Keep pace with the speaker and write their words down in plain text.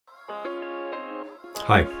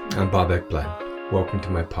Hi, I'm Bob Ekblad. Welcome to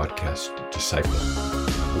my podcast, Disciple,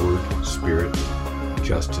 Word, Spirit,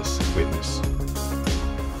 Justice, Witness.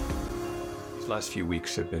 These last few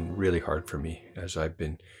weeks have been really hard for me as I've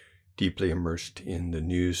been deeply immersed in the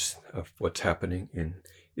news of what's happening in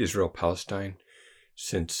Israel-Palestine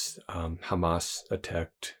since Hamas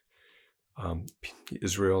attacked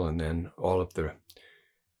Israel, and then all of the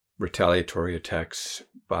retaliatory attacks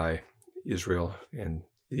by Israel and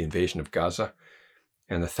the invasion of Gaza,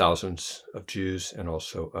 and the thousands of Jews and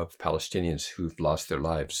also of Palestinians who've lost their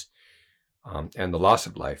lives, and the loss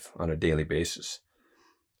of life on a daily basis.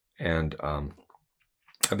 And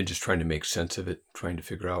I've been just trying to make sense of it, trying to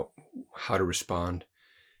figure out how to respond.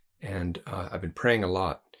 And I've been praying a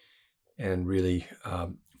lot and really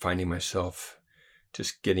finding myself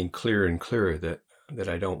just getting clearer and clearer that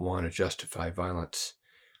I don't want to justify violence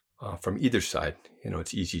from either side. You know,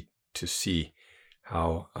 it's easy to see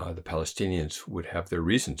how the Palestinians would have their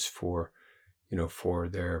reasons for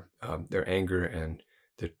their anger and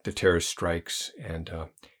the terrorist strikes, and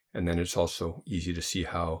then it's also easy to see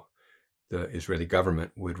how the Israeli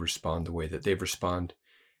government would respond the way that they've responded,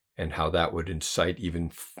 and how that would incite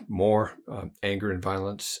even more anger and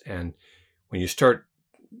violence. And when you start,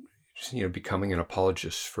 becoming an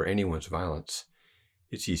apologist for anyone's violence,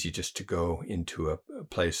 it's easy just to go into a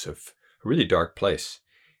place of a really dark place,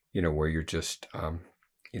 where you're just,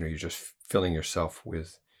 you're just filling yourself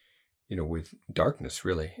with darkness,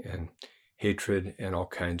 really, and hatred and all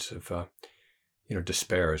kinds of,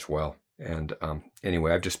 despair as well. And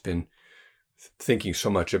anyway, I've just been thinking so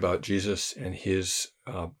much about Jesus and his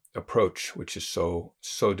approach, which is so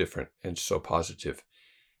different and so positive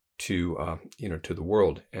to, to the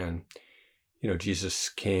world. And, Jesus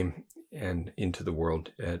came and into the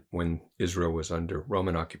world when Israel was under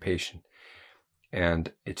Roman occupation.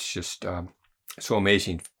 And it's just so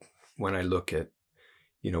amazing when I look at,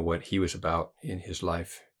 what he was about in his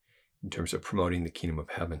life in terms of promoting the kingdom of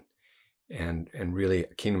heaven, and really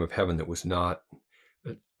a kingdom of heaven that was not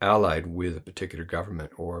allied with a particular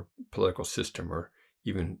government or political system or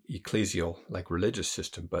even ecclesial, like religious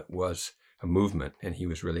system, but was a movement. And he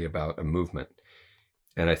was really about a movement.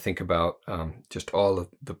 And I think about just all of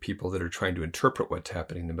the people that are trying to interpret what's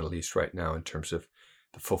happening in the Middle East right now in terms of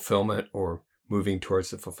the fulfillment or moving towards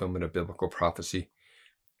the fulfillment of biblical prophecy.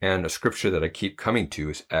 And a scripture that I keep coming to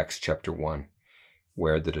is Acts chapter 1,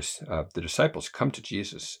 where the disciples come to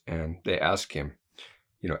Jesus and they ask him,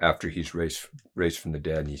 after he's raised from the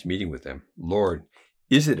dead and he's meeting with them, Lord,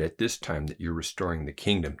 is it at this time that you're restoring the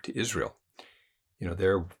kingdom to Israel?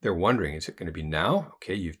 They're wondering, is it going to be now?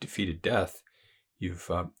 Okay, you've defeated death. You've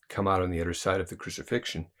come out on the other side of the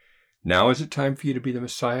crucifixion. Now is it time for you to be the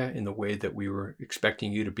Messiah in the way that we were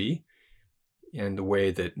expecting you to be? And the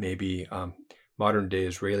way that maybe modern day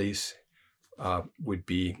Israelis would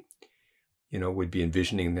be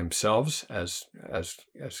envisioning themselves as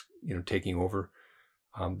taking over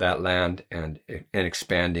that land and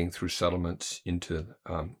expanding through settlements into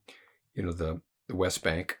the West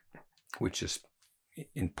Bank, which is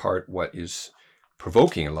in part what is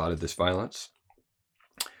provoking a lot of this violence.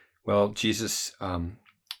 Well, Jesus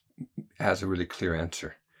has a really clear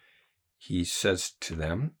answer. He says to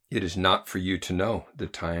them, it is not for you to know the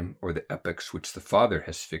time or the epochs which the Father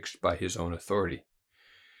has fixed by his own authority.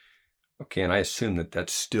 Okay, and I assume that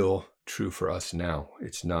that's still true for us now.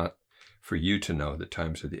 It's not for you to know the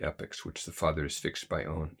times or the epochs which the Father has fixed by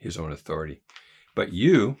his own authority. But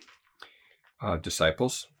you,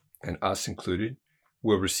 disciples, and us included,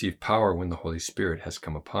 will receive power when the Holy Spirit has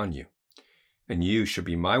come upon you. And you shall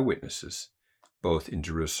be my witnesses, both in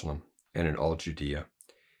Jerusalem and in all Judea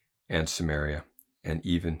and Samaria, and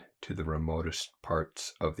even to the remotest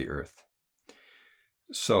parts of the earth.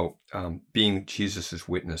 So being Jesus'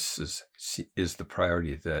 witnesses is the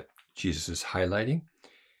priority that Jesus is highlighting.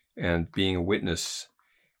 And being a witness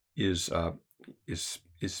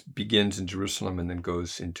begins in Jerusalem and then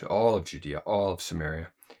goes into all of Judea, all of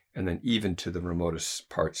Samaria, and then even to the remotest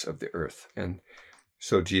parts of the earth. And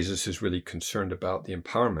so Jesus is really concerned about the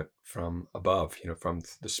empowerment from above, from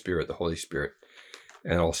the Spirit, the Holy Spirit,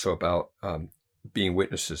 and also about being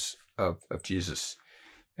witnesses of Jesus.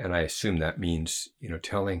 And I assume that means,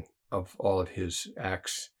 telling of all of his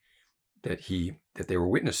acts that they were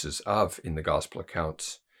witnesses of in the gospel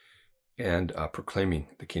accounts, and proclaiming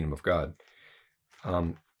the kingdom of God.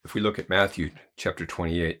 If we look at Matthew chapter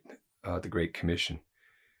 28, the Great Commission,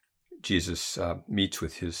 Jesus meets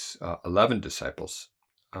with his 11 disciples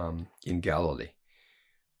in Galilee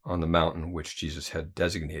on the mountain which Jesus had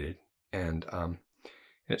designated. And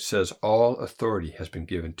it says, all authority has been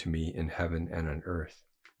given to me in heaven and on earth.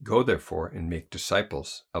 Go therefore and make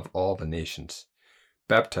disciples of all the nations,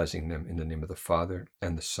 baptizing them in the name of the Father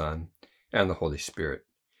and the Son and the Holy Spirit,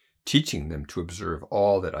 teaching them to observe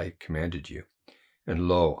all that I commanded you. And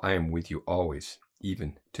lo, I am with you always,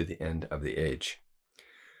 even to the end of the age.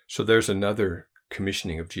 So there's another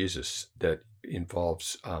commissioning of Jesus that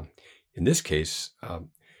involves, in this case,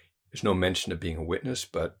 there's no mention of being a witness,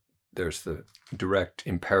 but there's the direct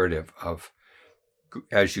imperative of,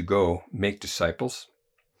 as you go, make disciples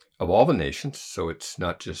of all the nations. So it's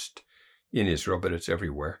not just in Israel, but it's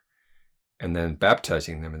everywhere. And then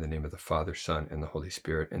baptizing them in the name of the Father, Son, and the Holy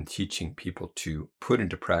Spirit, and teaching people to put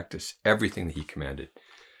into practice everything that he commanded.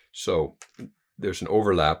 So there's an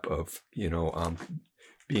overlap of,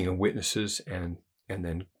 being witnesses and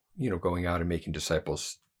then, going out and making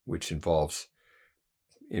disciples, which involves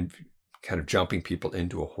in kind of jumping people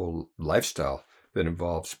into a whole lifestyle that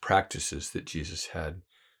involves practices that Jesus had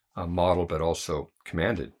modeled, but also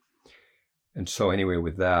commanded. And so anyway,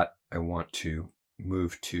 with that, I want to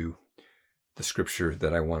move to the scripture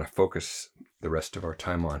that I want to focus the rest of our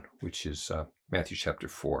time on, which is Matthew chapter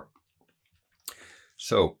 4.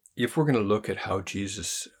 So if we're going to look at how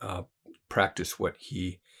Jesus practiced what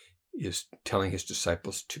he is telling his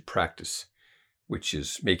disciples to practice, which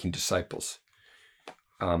is making disciples,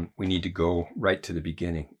 we need to go right to the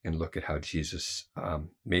beginning and look at how Jesus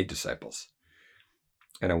made disciples.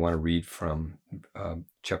 And I want to read from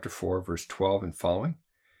chapter 4, verse 12 and following.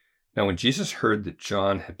 Now, when Jesus heard that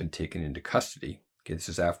John had been taken into custody, okay, this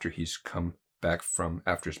is after he's come back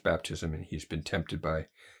after his baptism and he's been tempted by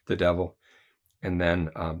the devil. And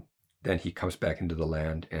then he comes back into the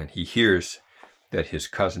land and he hears that his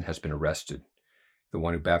cousin has been arrested, the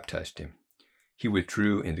one who baptized him. He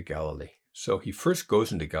withdrew into Galilee. So he first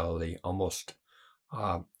goes into Galilee almost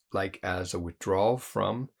like as a withdrawal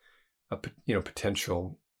from a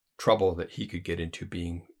potential trouble that he could get into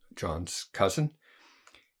being John's cousin.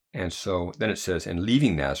 And so then it says, and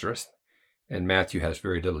leaving Nazareth, and Matthew has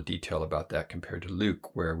very little detail about that compared to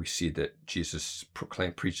Luke, where we see that Jesus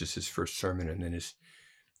preaches his first sermon and then is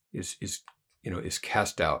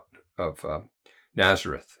cast out of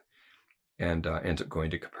Nazareth and ends up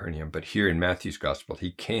going to Capernaum. But here in Matthew's gospel,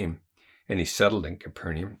 he came and he settled in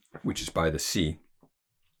Capernaum, which is by the sea.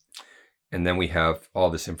 And then we have all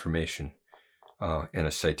this information and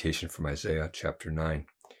a citation from Isaiah chapter 9.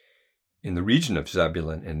 In the region of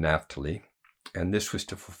Zebulun and Naphtali, and this was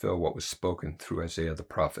to fulfill what was spoken through Isaiah the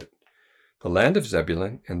prophet, the land of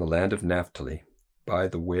Zebulun and the land of Naphtali, by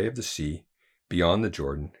the way of the sea, beyond the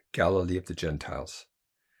Jordan, Galilee of the Gentiles.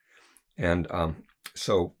 And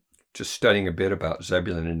so just studying a bit about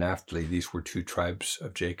Zebulun and Naphtali, these were two tribes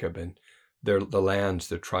of Jacob, and the lands,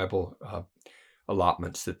 the tribal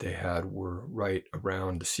allotments that they had were right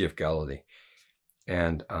around the Sea of Galilee.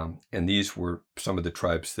 And these were some of the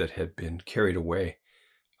tribes that had been carried away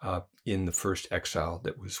in the first exile.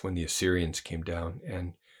 That was when the Assyrians came down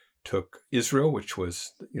and took Israel, which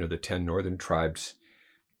was the 10 northern tribes.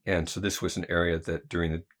 And so this was an area that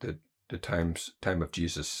during the time of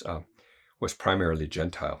Jesus was primarily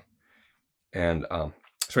Gentile. And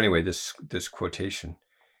so anyway, this quotation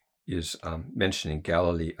is mentioning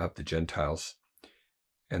Galilee of the Gentiles.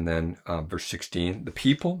 And then verse 16, the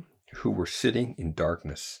people who were sitting in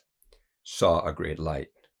darkness saw a great light.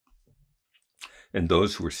 And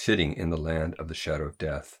those who were sitting in the land of the shadow of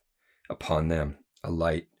death, upon them a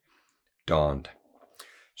light dawned.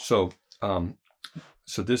 So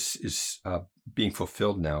this is being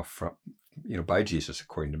fulfilled now from by Jesus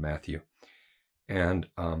according to Matthew, and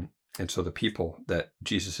so the people that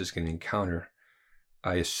Jesus is going to encounter,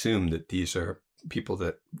 I assume that these are people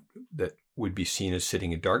that would be seen as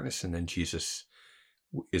sitting in darkness, and then Jesus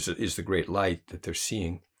is the great light that they're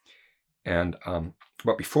seeing. And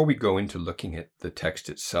but before we go into looking at the text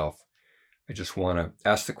itself, I just want to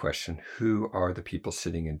ask the question, who are the people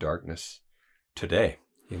sitting in darkness today?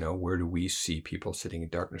 Where do we see people sitting in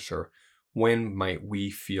darkness, or when might we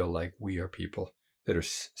feel like we are people that are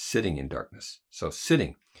sitting in darkness? So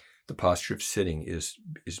sitting, the posture of sitting is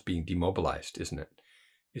being demobilized, isn't it?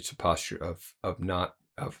 It's a posture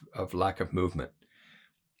of lack of movement.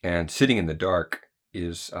 And sitting in the dark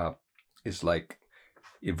is like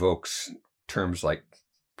evokes terms like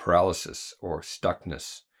paralysis or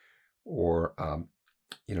stuckness or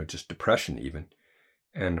just depression even.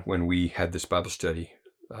 And when we had this Bible study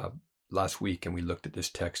last week and we looked at this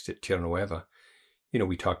text at Tierra Nueva,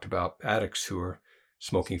 we talked about addicts who are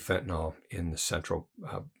smoking fentanyl in the central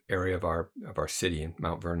area of our city in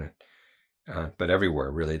Mount Vernon, but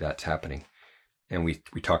everywhere really that's happening. And we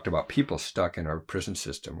talked about people stuck in our prison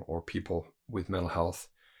system, or people with mental health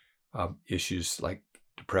issues like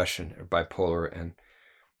depression or bipolar,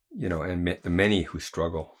 and the many who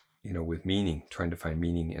struggle, with meaning, trying to find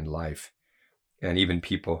meaning in life, and even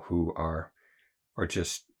people who are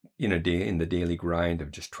just in the daily grind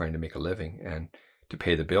of just trying to make a living and to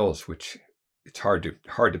pay the bills, which it's hard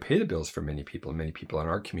to pay the bills for many people. Many people in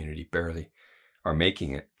our community barely are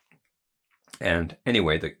making it. And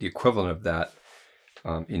anyway, the equivalent of that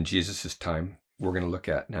in Jesus's time, we're going to look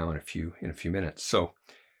at now in a few minutes. So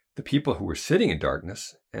the people who were sitting in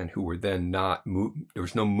darkness and who were then not there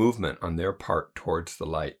was no movement on their part towards the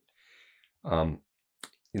light.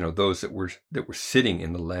 Those that were sitting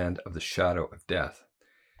in the land of the shadow of death.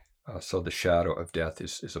 So the shadow of death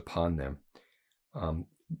is upon them.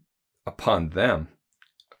 Upon them,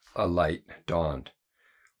 a light dawned.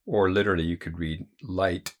 Or literally, you could read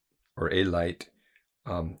light, or a light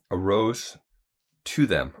arose to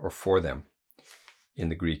them or for them. In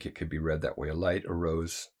the Greek, it could be read that way. A light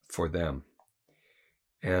arose for them.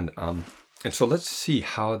 And so let's see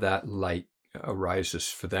how that light arises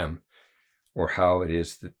for them, or how it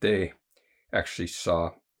is that they actually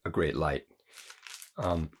saw a great light.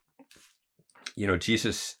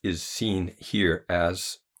 Jesus is seen here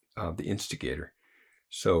as the instigator.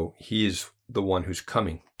 So he is the one who's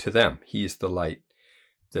coming to them. He is the light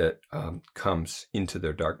that comes into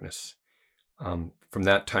their darkness. From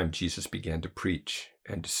that time, Jesus began to preach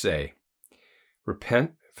and to say,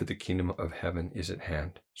 "Repent, for the kingdom of heaven is at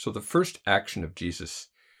hand." So the first action of Jesus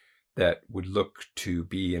that would look to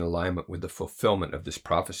be in alignment with the fulfillment of this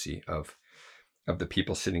prophecy of the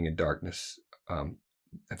people sitting in darkness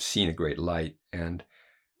have seen a great light, and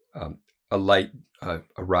a light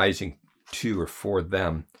arising to or for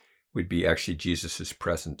them would be actually Jesus's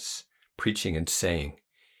presence, preaching and saying.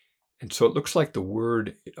 And so it looks like the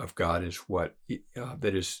word of God is what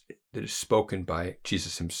that is spoken by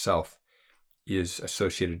Jesus himself is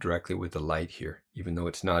associated directly with the light here, even though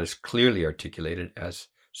it's not as clearly articulated as,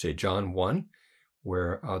 say, John 1,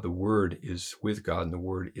 where the word is with God and the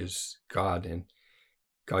word is God, and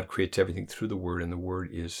God creates everything through the word, and the word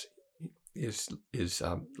is in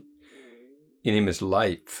him is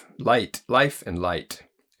life and light,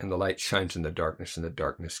 and the light shines in the darkness, and the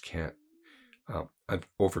darkness can't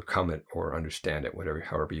overcome it or understand it,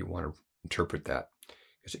 however you want to interpret that,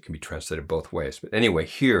 because it can be translated both ways. But anyway,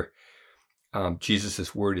 here,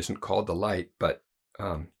 Jesus's word isn't called the light, but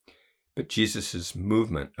Jesus's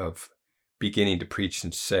movement of beginning to preach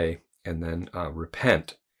and say, and then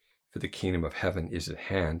repent, for the kingdom of heaven is at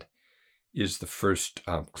hand, is the first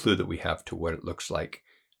clue that we have to what it looks like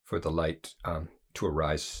for the light to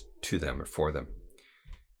arise to them or for them.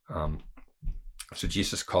 So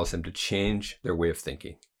Jesus calls them to change their way of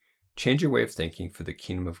thinking. Change your way of thinking, for the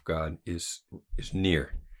kingdom of God is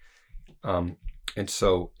near. And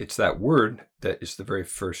so it's that word that is the very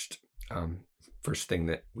first thing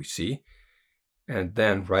that we see. And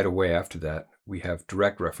then right away after that, we have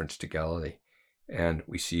direct reference to Galilee. And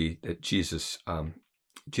we see that Jesus's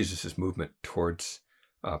movement towards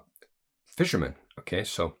fishermen. Okay,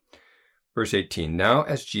 so verse 18, "Now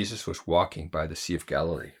as Jesus was walking by the Sea of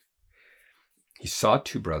Galilee, he saw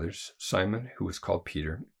two brothers, Simon, who was called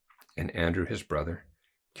Peter, and Andrew his brother,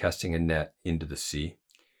 casting a net into the sea,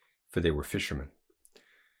 for they were fishermen."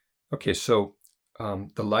 Okay, so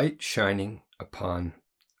the light shining upon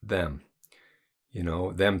them,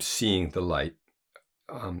 them seeing the light,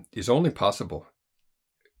 is only possible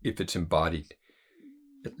if it's embodied.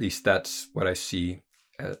 At least that's what I see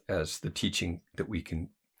as the teaching that we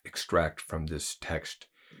can extract from this text.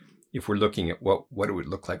 If we're looking at what it would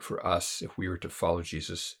look like for us if we were to follow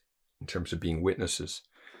Jesus in terms of being witnesses,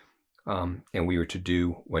 and we were to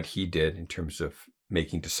do what he did in terms of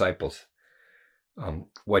making disciples,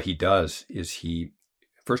 what he does is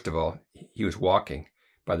first of all, he was walking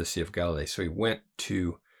by the Sea of Galilee. So he went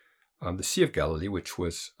to the Sea of Galilee, which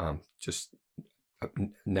was just a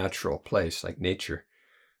natural place, like nature,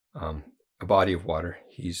 a body of water.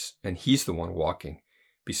 He's the one walking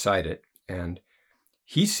beside it, and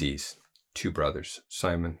he sees two brothers,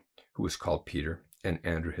 Simon, who was called Peter, and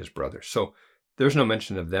Andrew, his brother. So there's no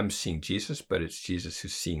mention of them seeing Jesus, but it's Jesus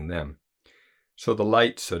who's seeing them. So the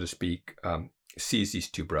light, so to speak, sees these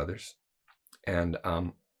two brothers, and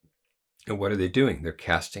what are they doing? They're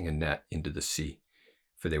casting a net into the sea,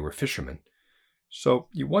 for they were fishermen. So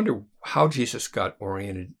you wonder how Jesus got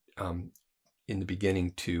oriented in the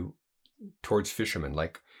beginning towards fishermen.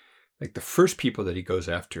 Like the first people that he goes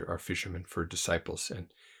after are fishermen for disciples.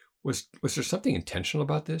 And was there something intentional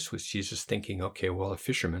about this? Was Jesus thinking, okay, well,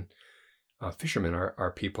 fishermen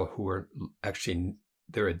are people who are actually,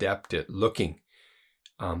 they're adept at looking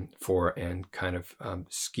for and kind of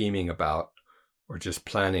scheming about, or just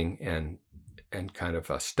planning and kind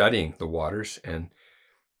of studying the waters, and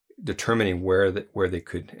determining where they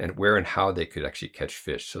could and where and how they could actually catch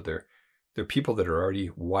fish. So they're people that are already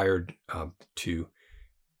wired to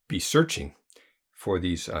be searching for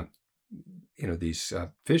these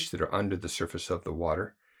fish that are under the surface of the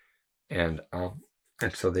water, and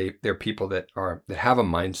so they're people that have a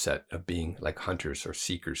mindset of being like hunters or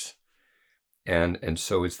seekers, and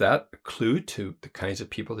so is that a clue to the kinds of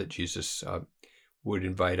people that Jesus would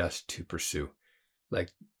invite us to pursue,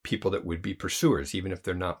 like people that would be pursuers, even if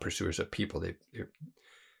they're not pursuers of people.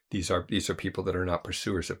 These are people that are not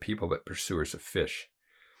pursuers of people, but pursuers of fish.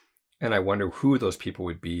 And I wonder who those people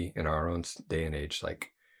would be in our own day and age.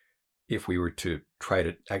 Like if we were to try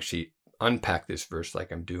to actually unpack this verse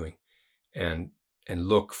like I'm doing and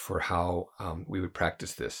look for how we would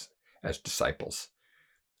practice this as disciples.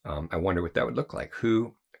 I wonder what that would look like.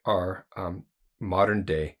 Who are modern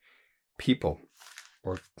day people,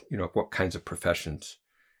 or, what kinds of professions,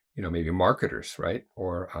 maybe marketers, right?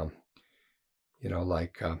 Or,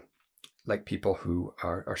 like people who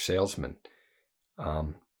are salesmen,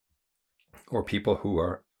 or people who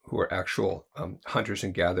are actual hunters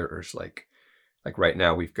and gatherers. Like right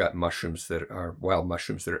now, we've got mushrooms that are wild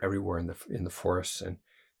mushrooms that are everywhere in the forests, and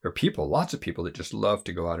there are people, lots of people that just love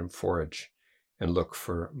to go out and forage and look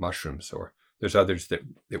for mushrooms. Or there's others that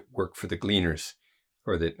work for the gleaners,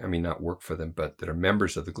 or not work for them, but that are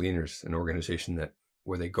members of the Gleaners, an organization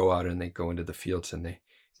where they go out and they go into the fields and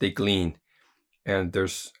they glean. And there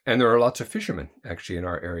are lots of fishermen actually in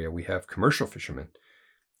our area. We have commercial fishermen,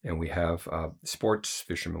 and we have sports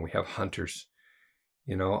fishermen. We have hunters.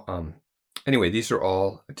 Anyway, these are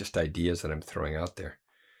all just ideas that I'm throwing out there.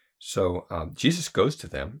 So Jesus goes to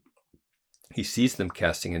them. He sees them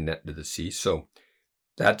casting a net into the sea. So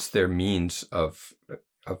that's their means of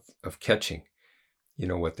catching.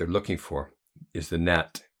 What they're looking for is the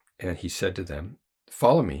net. And he said to them,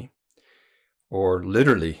 "Follow me." Or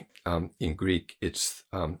literally in Greek, it's,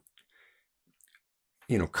 come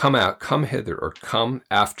out, come hither, or come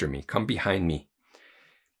after me, come behind me.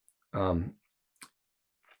 And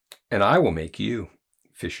I will make you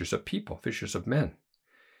fishers of people, fishers of men.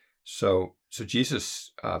 So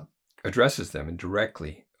Jesus addresses them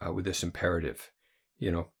indirectly with this imperative,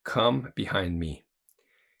 come behind me,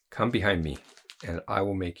 and I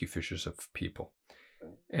will make you fishers of people.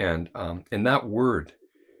 And that word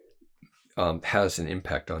has an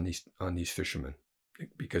impact on these fishermen,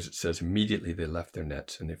 because it says immediately they left their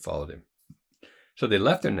nets and they followed him. So they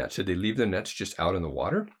left their nets. Did they leave their nets just out in the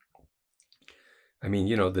water?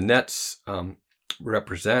 The nets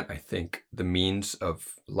represent, I think, the means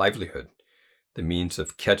of livelihood, the means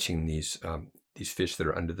of catching these fish that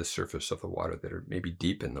are under the surface of the water, that are maybe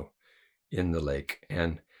deep in the lake.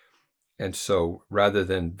 And so rather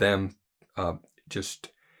than them just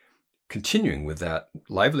continuing with that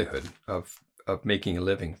livelihood of making a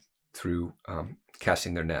living through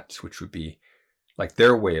casting their nets, which would be like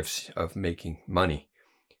their way of making money,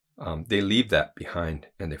 they leave that behind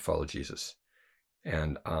and they follow Jesus.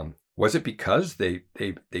 And was it because they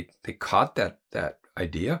caught that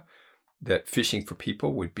idea that fishing for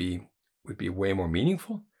people would be way more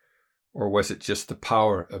meaningful, or was it just the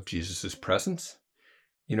power of Jesus's presence?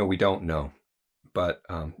 We don't know, but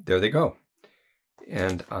there they go.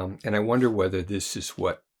 And I wonder whether this is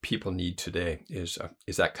what people need today, is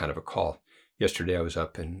that kind of a call. Yesterday I was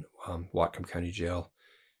up in Whatcom County Jail,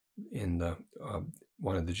 in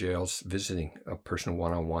one of the jails, visiting a person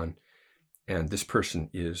one-on-one, and this person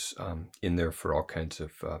is in there for all kinds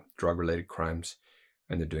of drug-related crimes,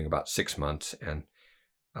 and they're doing about 6 months. And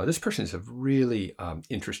this person is a really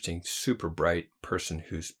interesting, super bright person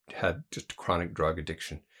who's had just chronic drug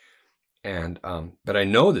addiction. And but I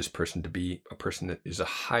know this person to be a person that is a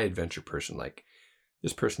high adventure person. Like,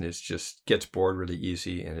 this person gets bored really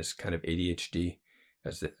easy and is kind of ADHD,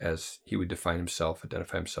 as he would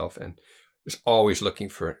identify himself, and is always looking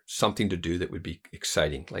for something to do that would be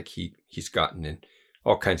exciting. Like he's gotten in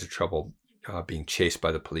all kinds of trouble, being chased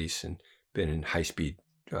by the police, and been in high-speed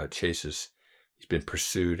chases. He's been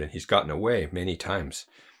pursued, and he's gotten away many times.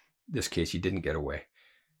 This case, he didn't get away.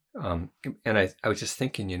 And I was just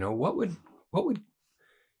thinking, what would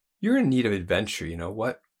you're in need of adventure,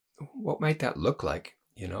 what might that look like?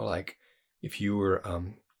 Like if you were,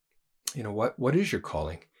 what is your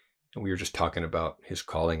calling? And we were just talking about his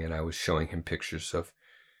calling, and I was showing him pictures of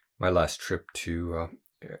my last trip to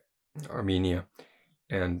Armenia,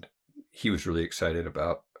 and he was really excited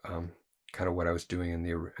about kind of what I was doing and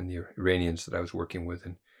the Iranians that I was working with,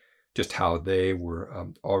 and just how they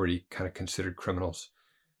were already kind of considered criminals,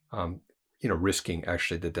 risking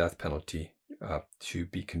actually the death penalty to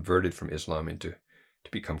be converted from Islam to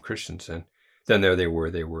become Christians. And then there they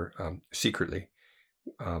were secretly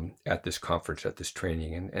at this conference, at this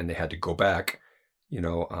training, and they had to go back,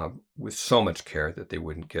 with so much care that they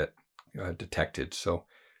wouldn't get detected. So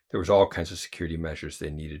there was all kinds of security measures they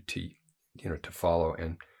needed to follow.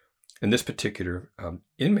 And this particular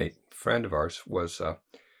inmate friend of ours was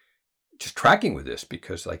just tracking with this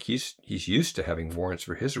because, like, he's used to having warrants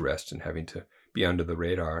for his arrest and having to be under the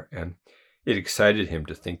radar, and it excited him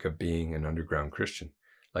to think of being an underground Christian,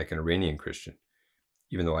 like an Iranian Christian,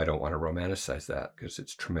 even though I don't want to romanticize that because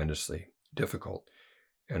it's tremendously difficult.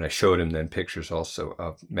 And I showed him then pictures also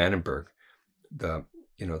of Manenberg, the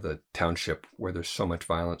township where there's so much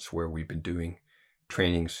violence, where we've been doing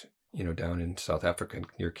trainings, down in South Africa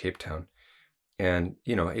near Cape Town. And,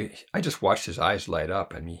 I just watched his eyes light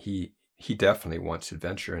up. I mean, he definitely wants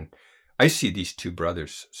adventure. And I see these two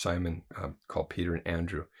brothers, Simon, called Peter, and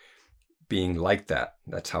Andrew, being like that.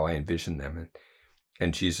 That's how I envision them.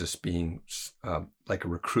 And Jesus being like a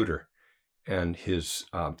recruiter. And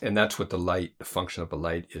and that's what the function of the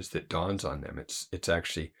light is that dawns on them. It's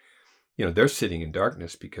actually, they're sitting in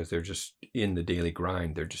darkness because they're just in the daily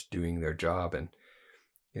grind. They're just doing their job. And,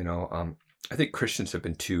 I think Christians have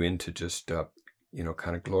been too into just,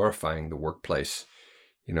 kind of glorifying the workplace.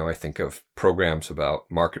 I think of programs about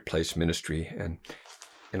marketplace ministry, and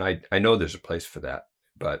I know there's a place for that,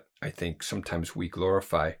 but I think sometimes we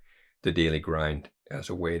glorify the daily grind as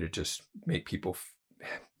a way to just make people,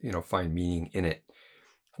 find meaning in it,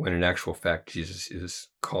 when in actual fact, Jesus is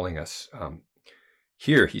calling us.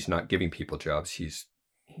 Here, he's not giving people jobs.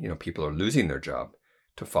 People are losing their job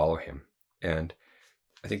to follow him. And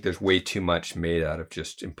I think there's way too much made out of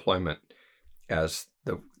just employment as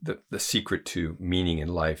the secret to meaning in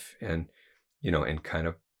life, and kind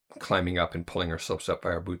of climbing up and pulling ourselves up by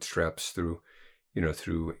our bootstraps through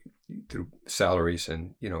salaries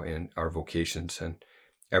and and our vocations and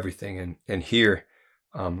everything. And here,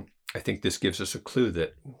 I think this gives us a clue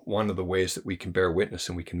that one of the ways that we can bear witness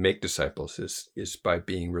and we can make disciples is by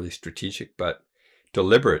being really strategic, but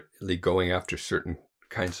deliberately going after certain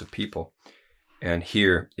kinds of people. And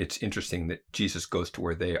here it's interesting that Jesus goes to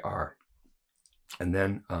where they are. And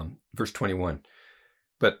then verse 21.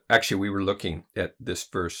 But actually, we were looking at this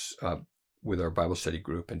verse with our Bible study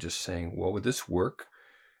group and just saying, well, would this work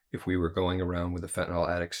if we were going around with the fentanyl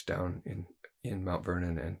addicts down in Mount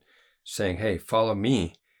Vernon and saying, hey, follow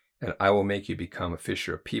me and I will make you become a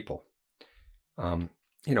fisher of people?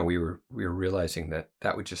 We were realizing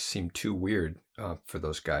that would just seem too weird for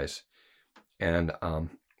those guys and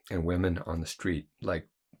women on the street, like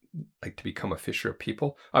to become a fisher of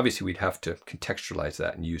people. Obviously, we'd have to contextualize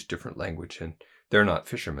that and use different language, and they're not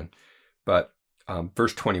fishermen. But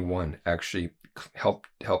verse 21 actually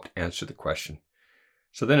helped answer the question.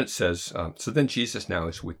 So then it says, so then Jesus now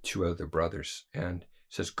is with two other brothers, and it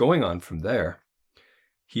says, going on from there,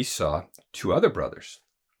 he saw two other brothers,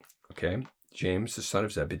 okay, James, the son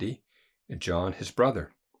of Zebedee, and John, his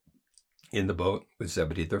brother, in the boat with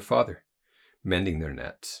Zebedee, their father, mending their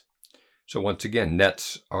nets. So once again,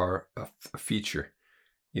 nets are a feature,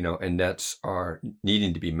 and nets are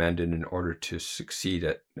needing to be mended in order to succeed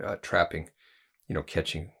at trapping,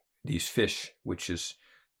 catching these fish, which is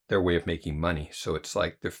their way of making money. So it's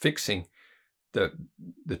like they're fixing the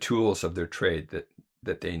tools of their trade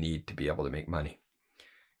that they need to be able to make money.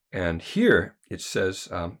 And here it says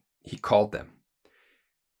he called them,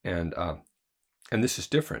 and this is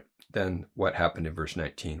different than what happened in verse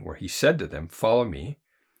 19, where he said to them, "Follow me,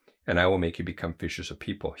 and I will make you become fishers of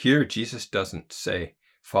people." Here, Jesus doesn't say,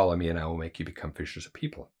 "Follow me, and I will make you become fishers of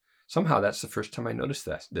people." Somehow, that's the first time I noticed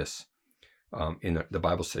this in the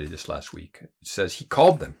Bible study this last week. It says he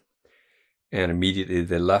called them, and immediately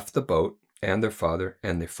they left the boat and their father,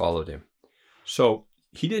 and they followed him. So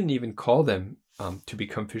he didn't even call them to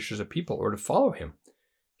become fishers of people or to follow him.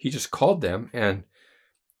 He just called them, and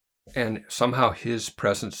somehow his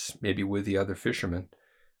presence, maybe with the other fishermen,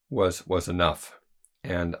 was enough.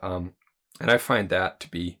 And I find that to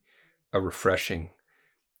be a refreshing,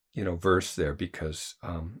 verse there, because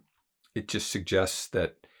it just suggests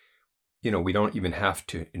that we don't even have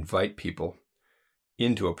to invite people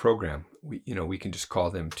into a program. We can just call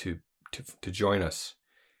them to join us,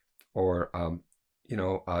 or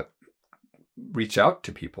reach out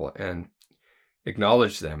to people and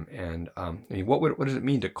acknowledge them. And what does it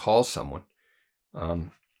mean to call someone?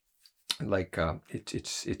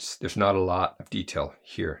 It's there's not a lot of detail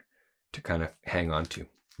here to kind of hang on to.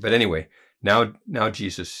 But anyway, now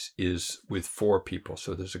Jesus is with four people,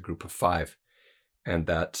 so there's a group of five, and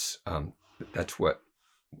that's the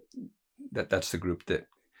group that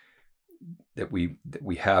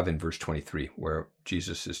we have in verse 23, where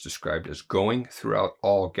Jesus is described as going throughout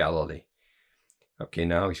all Galilee. Okay,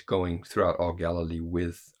 now he's going throughout all Galilee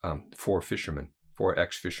with 4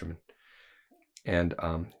 ex-fishermen. And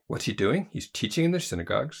what's he doing? He's teaching in the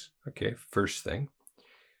synagogues. Okay, first thing.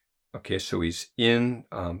 Okay, so he's in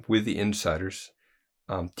with the insiders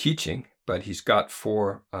teaching, but he's got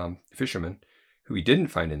 4 fishermen who he didn't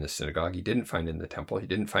find in the synagogue. He didn't find in the temple. He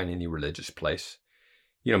didn't find any religious place.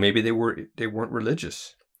 Maybe they weren't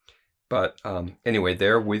religious, but anyway,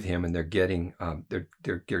 they're with him, and they're getting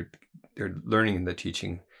they're learning the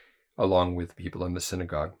teaching along with people in the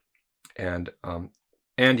synagogue, and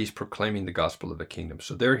he's proclaiming the gospel of the kingdom.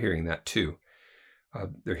 So they're hearing that too.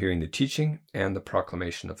 They're hearing the teaching and the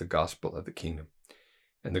proclamation of the gospel of the kingdom.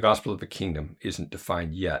 And the gospel of the kingdom isn't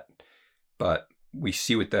defined yet, but we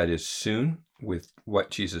see what that is soon with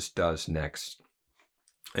what Jesus does next.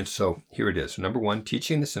 And so here it is. Number 1,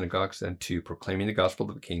 teaching in the synagogues. Then 2, proclaiming the gospel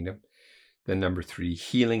of the kingdom. Then number 3,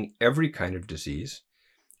 healing every kind of disease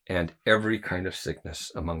and every kind of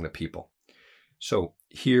sickness among the people. So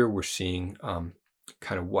here we're seeing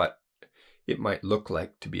kind of what it might look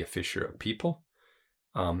like to be a fisher of people.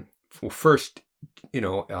 Well, first,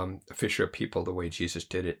 a fisher of people, the way Jesus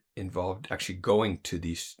did it, involved actually going to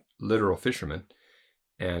these literal fishermen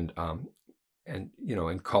and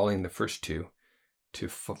calling the first 2 to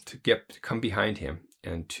come behind him,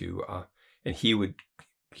 and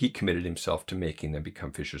he committed himself to making them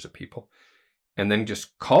become fishers of people, and then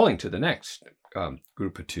just calling to the next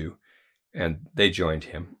group of 2, and they joined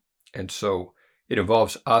him. And so it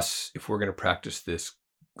involves us, if we're going to practice this,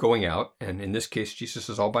 going out, and in this case, Jesus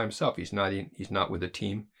is all by himself. He's not with a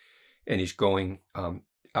team, and he's going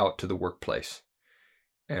out to the workplace.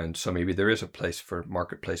 And so maybe there is a place for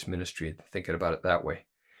marketplace ministry, thinking about it that way.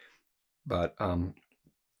 But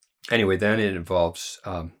anyway, then it involves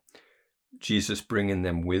Jesus bringing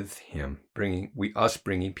them with him,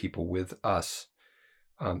 bringing people with us,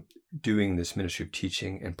 doing this ministry of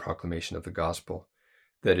teaching and proclamation of the gospel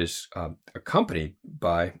that is accompanied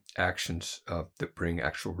by actions that bring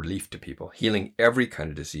actual relief to people, healing every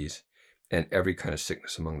kind of disease and every kind of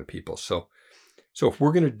sickness among the people. So if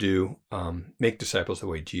we're going to make disciples the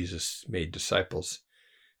way Jesus made disciples,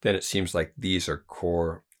 then it seems like these are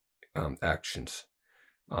core actions.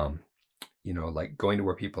 Like going to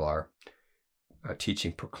where people are,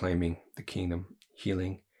 teaching, proclaiming the kingdom,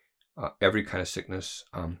 healing every kind of sickness.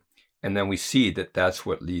 And then we see that that's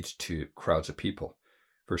what leads to crowds of people.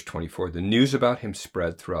 Verse 24, the news about him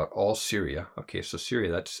spread throughout all Syria. Okay, so Syria,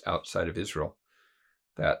 that's outside of Israel.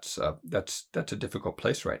 That's a difficult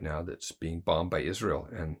place right now that's being bombed by Israel,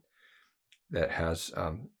 and that has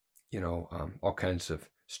all kinds of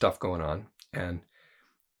stuff going on. And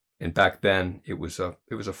back then it was a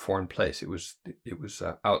foreign place. It was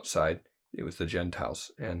outside. It was the Gentiles.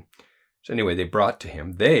 And so anyway, they brought to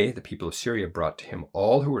him, the people of Syria brought to him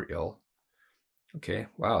all who were ill. Okay,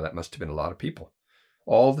 wow, that must have been a lot of people.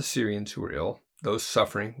 All the Syrians who were ill, those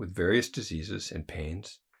suffering with various diseases and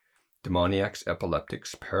pains, demoniacs,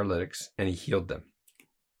 epileptics, paralytics, and he healed them.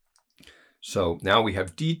 So now we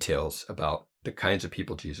have details about the kinds of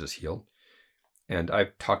people Jesus healed. And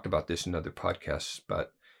I've talked about this in other podcasts,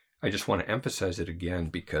 but I just want to emphasize it again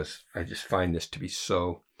because I just find this to be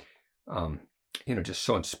so, just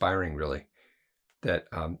so inspiring, really,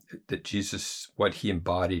 that Jesus, what he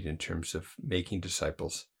embodied in terms of making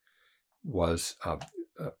disciples, was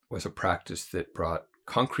a practice that brought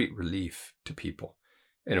concrete relief to people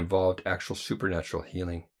and involved actual supernatural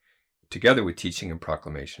healing, together with teaching and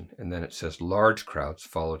proclamation. And then it says large crowds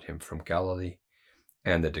followed him from Galilee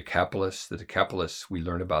and the Decapolis. The Decapolis, we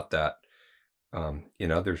learn about that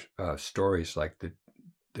in other stories, like the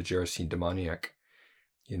Gerasene demoniac.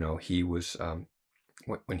 He was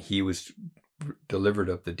when he was delivered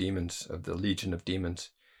of the demons, of the legion of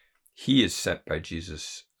demons, he is sent by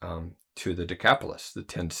Jesus to the Decapolis, the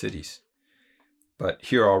 10 cities. But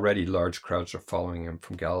here already large crowds are following him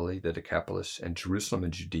from Galilee, the Decapolis, and Jerusalem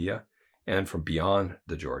and Judea, and from beyond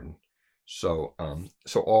the Jordan. So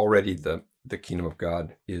already the kingdom of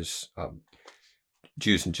God is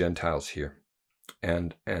Jews and Gentiles here,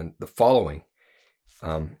 and the following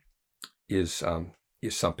is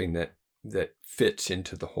something that fits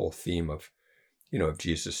into the whole theme of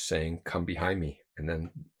Jesus saying, "Come behind me," and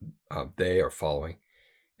then they are following.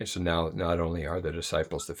 And so now not only are the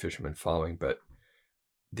disciples, the fishermen, following, but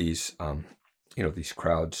these these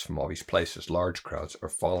crowds from all these places, large crowds, are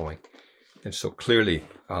following. And so clearly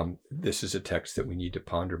this is a text that we need to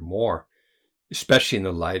ponder more, especially in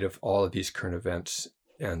the light of all of these current events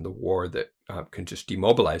and the war that can just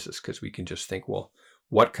demobilize us, because we can just think, well,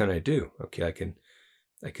 what can I do? Okay, I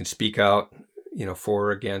can speak out, for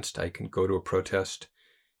or against. I can go to a protest,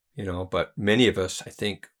 but many of us, I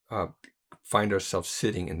think, find ourselves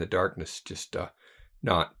sitting in the darkness, just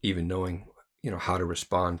not even knowing, how to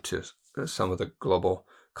respond to some of the global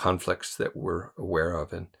conflicts that we're aware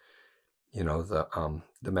of, and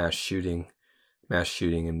the mass shooting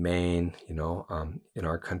in Maine, in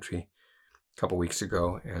our country a couple weeks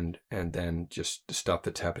ago, and then just the stuff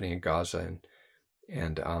that's happening in Gaza,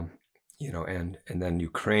 and then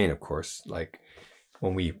Ukraine, of course. Like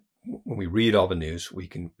when we read all the news, we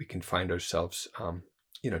can find ourselves,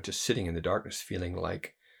 just sitting in the darkness, feeling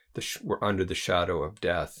like we're under the shadow of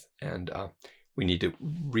death, and we need to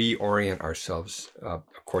reorient ourselves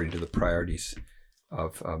according to the priorities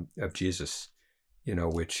of Jesus,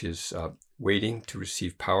 which is waiting to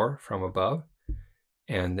receive power from above,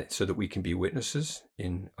 and so that we can be witnesses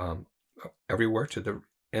in everywhere to the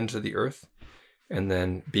ends of the earth, and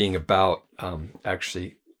then being about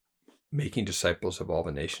actually making disciples of all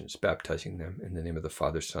the nations, baptizing them in the name of the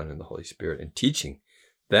Father, Son, and the Holy Spirit, and teaching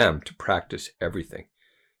them to practice everything.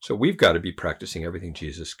 So we've got to be practicing everything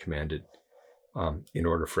Jesus commanded in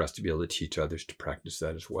order for us to be able to teach others to practice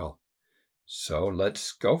that as well. So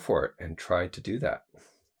let's go for it and try to do that.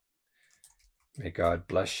 May God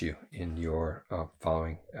bless you in your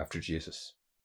following after Jesus.